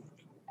they're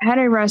at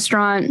a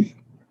restaurant,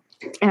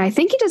 and I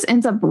think he just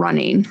ends up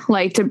running,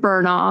 like to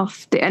burn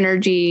off the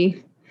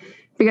energy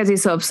because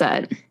he's so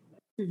upset.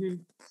 Mm-hmm.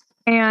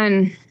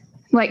 And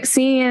like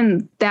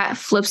seeing that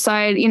flip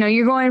side, you know,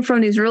 you're going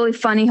from these really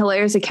funny,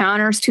 hilarious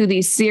encounters to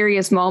these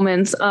serious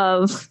moments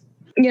of,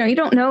 you know, you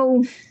don't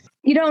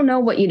know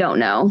what you don't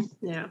know.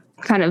 Yeah.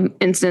 Kind of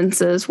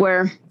instances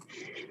where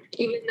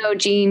even though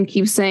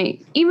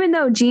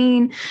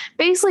Jean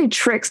basically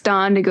tricks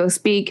Dawn to go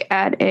speak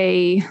at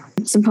a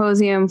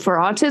symposium for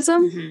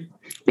autism, mm-hmm.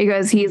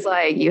 because he's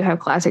like, you have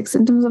classic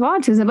symptoms of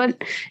autism,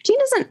 but Jean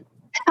doesn't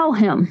tell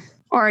him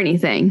or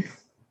anything,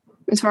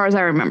 as far as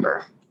I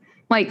remember.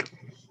 Like,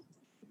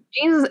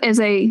 Jean is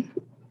a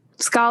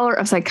scholar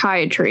of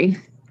psychiatry.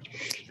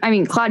 I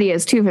mean, Claudia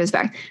is too, for his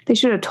fact. They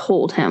should have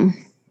told him,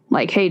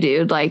 like, hey,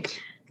 dude,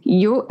 like,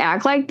 you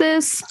act like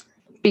this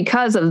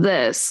because of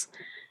this.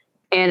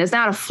 And it's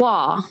not a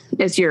flaw.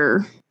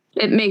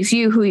 It makes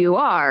you who you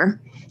are.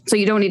 So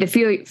you don't need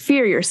to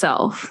fear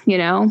yourself, you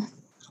know?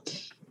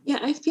 Yeah,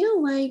 I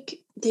feel like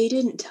they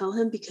didn't tell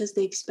him because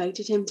they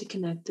expected him to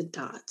connect the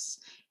dots.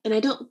 And I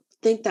don't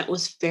think that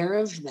was fair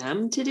of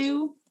them to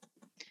do.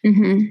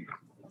 Mm-hmm.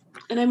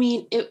 And I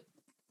mean, it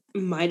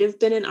might have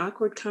been an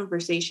awkward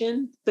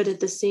conversation, but at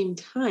the same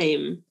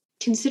time,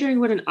 considering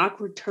what an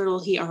awkward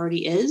turtle he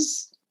already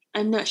is,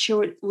 I'm not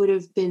sure it would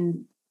have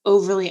been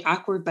overly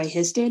awkward by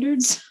his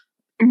standards.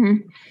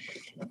 Mm-hmm.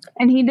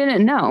 And he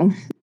didn't know.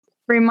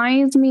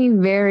 Reminds me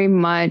very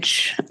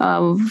much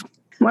of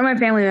one of my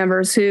family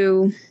members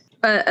who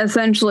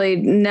essentially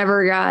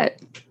never got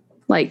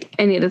like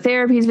any of the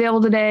therapies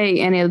available today,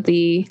 any of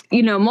the,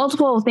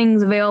 multiple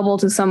things available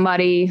to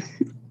somebody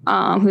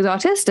who's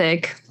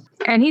autistic.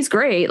 And he's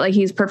great. Like,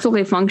 he's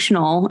perfectly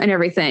functional and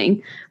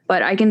everything.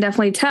 But I can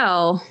definitely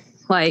tell,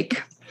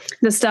 like,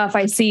 the stuff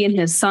I see in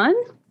his son,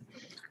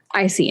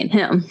 I see in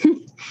him.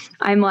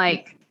 I'm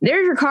like,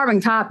 there's your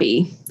carbon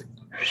copy.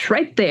 It's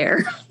right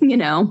there,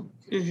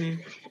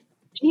 Mm-hmm.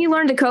 He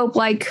learned to cope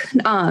like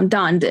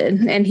Don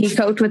did. And he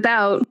coped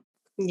without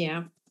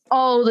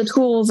all the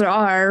tools there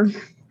are.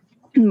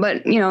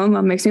 But,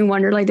 it makes me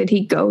wonder, like, did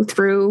he go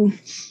through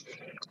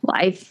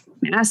life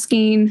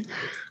masking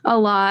a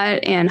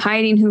lot and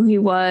hiding who he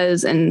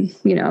was? And,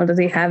 does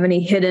he have any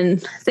hidden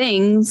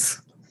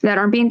things that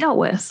aren't being dealt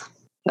with?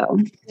 So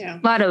a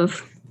lot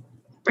of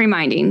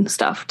reminding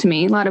stuff to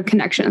me, a lot of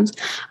connections.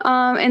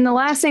 And the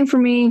last thing for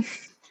me,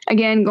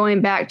 again,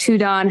 going back to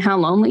Don, how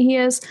lonely he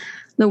is,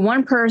 the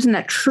one person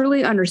that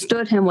truly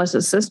understood him was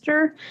his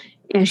sister,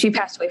 and she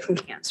passed away from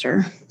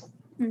cancer.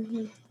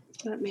 Mm-hmm.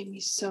 That made me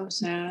so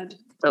sad.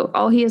 So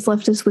all he has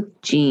left is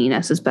with Jean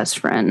as his best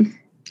friend.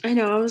 I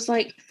know. I was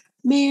like,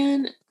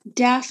 man,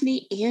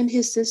 Daphne and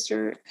his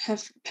sister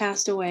have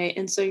passed away,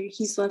 and so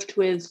he's left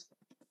with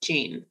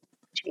Jean.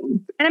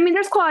 And I mean,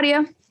 there's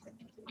Claudia.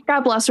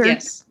 God bless her.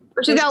 Yes.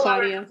 But she's got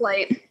Claudia. A lot on her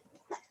plate.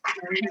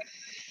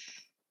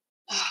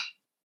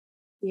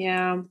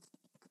 Yeah,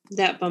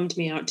 that bummed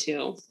me out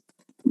too.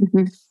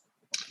 Mm-hmm.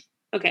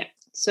 Okay,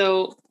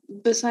 so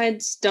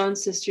besides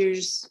Don's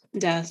sister's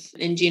death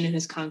and Jean and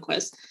his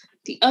conquest,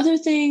 the other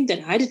thing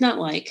that I did not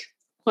like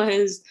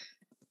was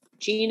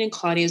Jean and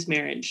Claudia's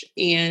marriage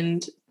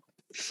and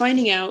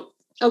finding out,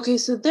 okay,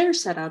 so their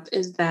setup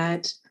is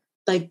that,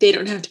 like, they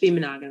don't have to be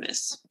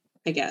monogamous,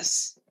 I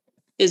guess,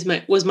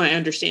 was my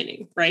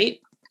understanding, right?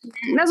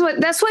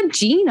 That's what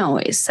Jean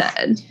always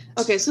said.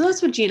 Okay, so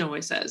that's what Jean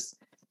always says.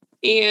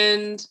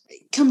 And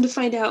come to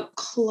find out,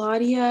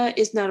 Claudia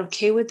is not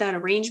okay with that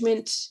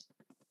arrangement,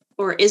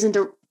 or isn't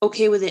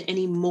okay with it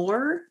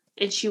anymore,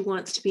 and she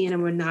wants to be in a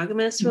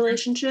monogamous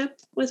relationship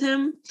with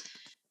him.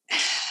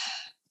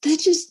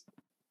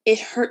 It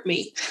hurt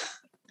me.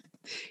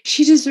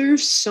 She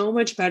deserves so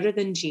much better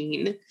than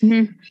Jean.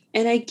 Mm-hmm.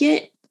 And I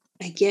get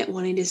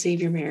wanting to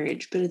save your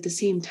marriage, but at the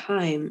same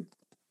time,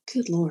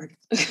 good Lord.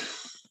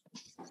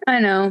 I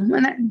know.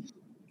 And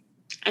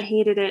I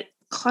hated it.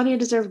 Claudia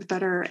deserved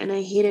better, and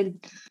I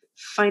hated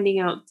finding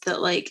out that,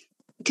 like,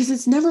 because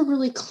it's never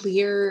really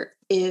clear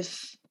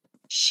if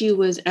she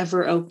was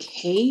ever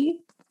okay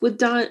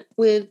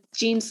with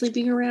Jean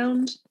sleeping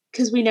around,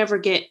 because we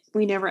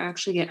never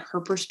actually get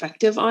her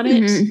perspective on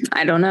it. Mm-hmm.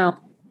 I don't know.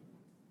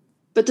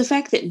 But the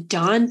fact that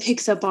Don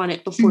picks up on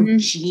it before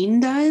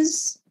Jean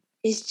does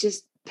is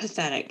just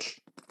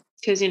pathetic.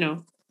 Because,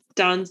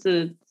 Don's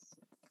the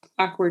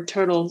awkward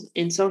turtle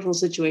in social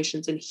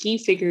situations, and he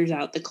figures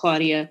out that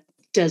Claudia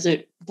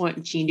doesn't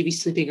want Jean to be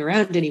sleeping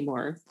around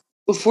anymore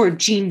before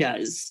Jean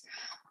does.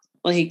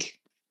 Like,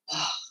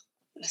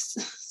 that's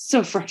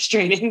so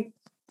frustrating.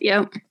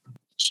 Yep.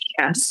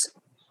 Yes.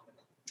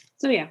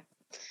 So yeah,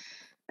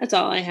 that's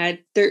all I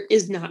had. There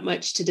is not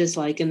much to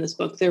dislike in this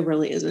book. There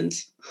really isn't.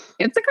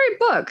 It's a great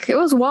book. It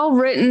was well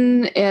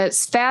written.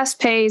 It's fast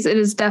paced. It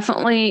is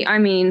definitely,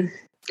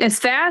 it's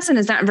fast and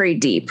it's not very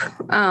deep.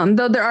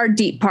 Though there are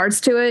deep parts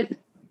to it,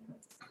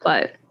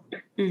 but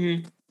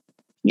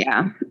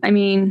yeah,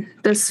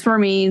 this for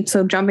me,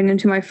 so jumping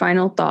into my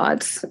final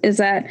thoughts, is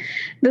that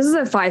this is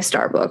a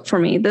 5-star book for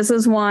me. This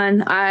is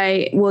one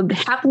I would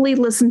happily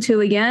listen to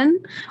again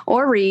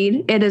or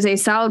read. It is a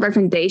solid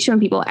recommendation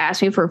when people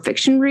ask me for a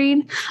fiction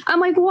read.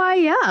 I'm like, why,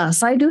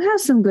 yes, I do have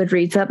some good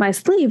reads up my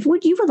sleeve.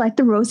 Would you like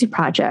the Rosie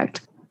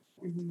Project?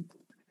 I'm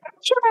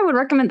sure I would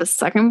recommend the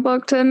second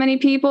book to many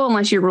people,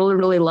 unless you really,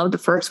 really love the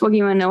first book.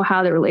 You want to know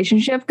how the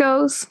relationship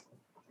goes.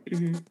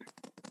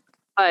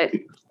 But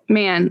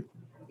man,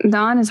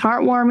 Don is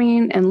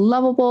heartwarming and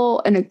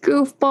lovable and a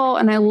goofball,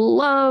 and I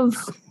love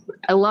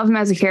him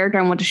as a character.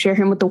 I want to share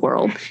him with the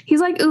world.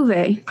 He's like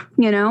Uwe,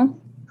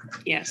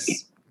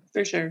 Yes,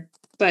 for sure.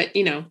 But,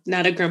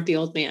 not a grumpy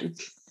old man.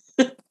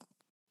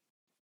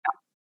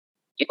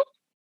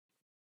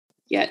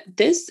 Yeah,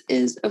 this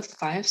is a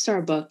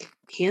 5-star book,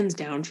 hands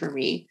down for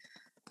me.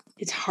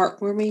 It's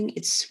heartwarming,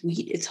 it's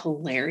sweet, it's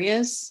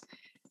hilarious.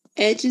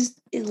 It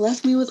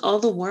left me with all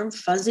the warm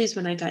fuzzies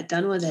when I got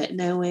done with it. And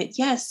I went,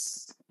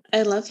 yes,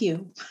 I love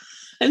you.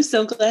 I'm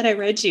so glad I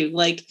read you.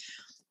 Like,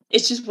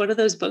 it's just one of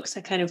those books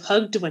I kind of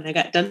hugged when I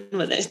got done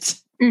with it.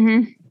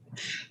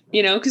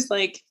 Because,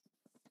 like,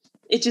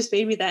 it just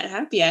made me that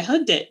happy. I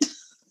hugged it.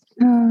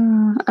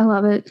 I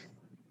love it.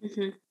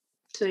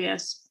 So,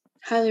 yes,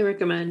 highly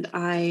recommend.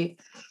 I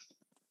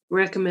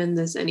recommend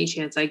this any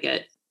chance I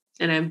get.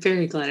 And I'm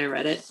very glad I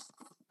read it.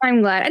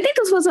 I'm glad. I think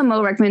this was a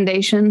Mo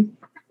recommendation.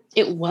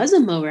 It was a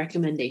Mo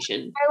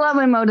recommendation. I love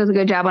when Mo does a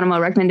good job on a Mo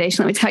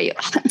recommendation. Let me tell you.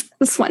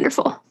 It's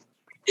wonderful.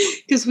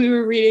 Because we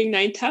were reading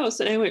Ninth House,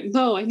 and I went,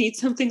 Mo, I need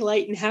something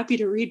light and happy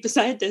to read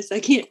beside this. I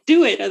can't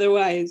do it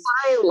otherwise.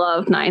 I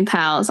love Ninth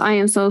House. I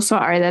am so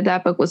sorry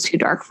that book was too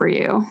dark for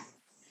you.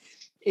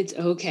 It's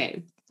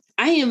okay.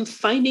 I am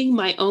finding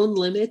my own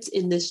limits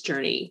in this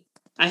journey.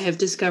 I have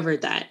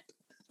discovered that.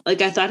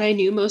 Like, I thought I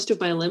knew most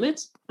of my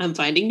limits. I'm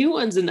finding new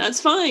ones, and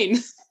that's fine.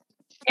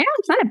 Yeah,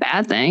 it's not a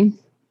bad thing.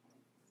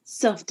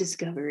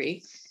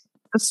 Self-discovery.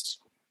 Just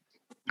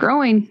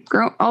growing.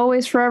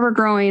 Always forever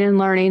growing and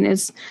learning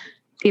is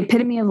the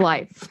epitome of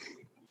life.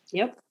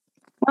 Yep.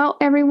 Well,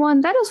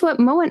 everyone, that is what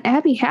Mo and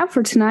Abby have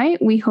for tonight.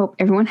 We hope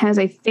everyone has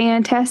a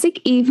fantastic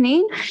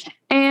evening,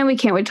 and we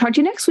can't wait to talk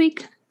to you next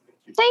week.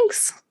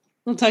 Thanks.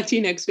 We'll talk to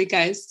you next week,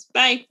 guys.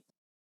 Bye.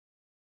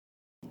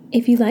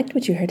 If you liked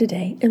what you heard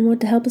today and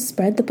want to help us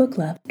spread the book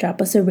love,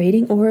 drop us a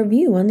rating or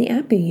review on the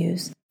app you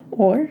use,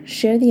 or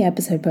share the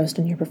episode post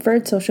on your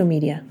preferred social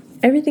media.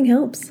 Everything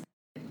helps.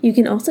 You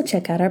can also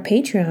check out our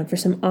Patreon for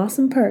some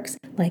awesome perks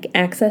like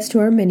access to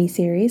our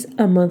mini-series,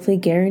 a monthly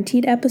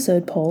guaranteed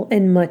episode poll,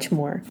 and much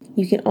more.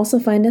 You can also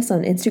find us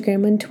on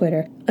Instagram and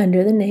Twitter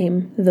under the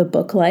name The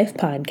Book Life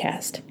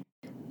Podcast.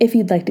 If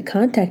you'd like to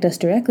contact us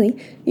directly,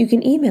 you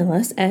can email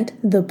us at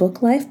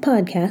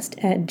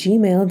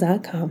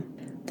thebooklifepodcast@gmail.com.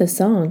 The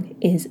song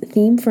is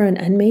Theme for an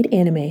Unmade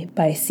Anime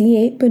by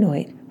C8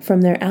 Benoit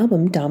from their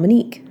album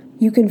Dominique.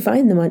 You can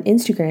find them on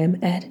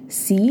Instagram at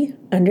C_A_BENOIT.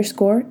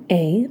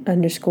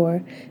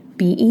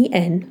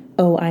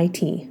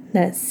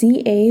 That's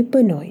C.A.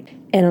 Benoit.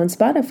 And on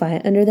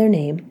Spotify under their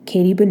name,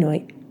 Katie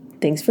Benoit.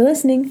 Thanks for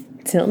listening.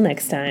 Till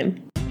next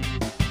time.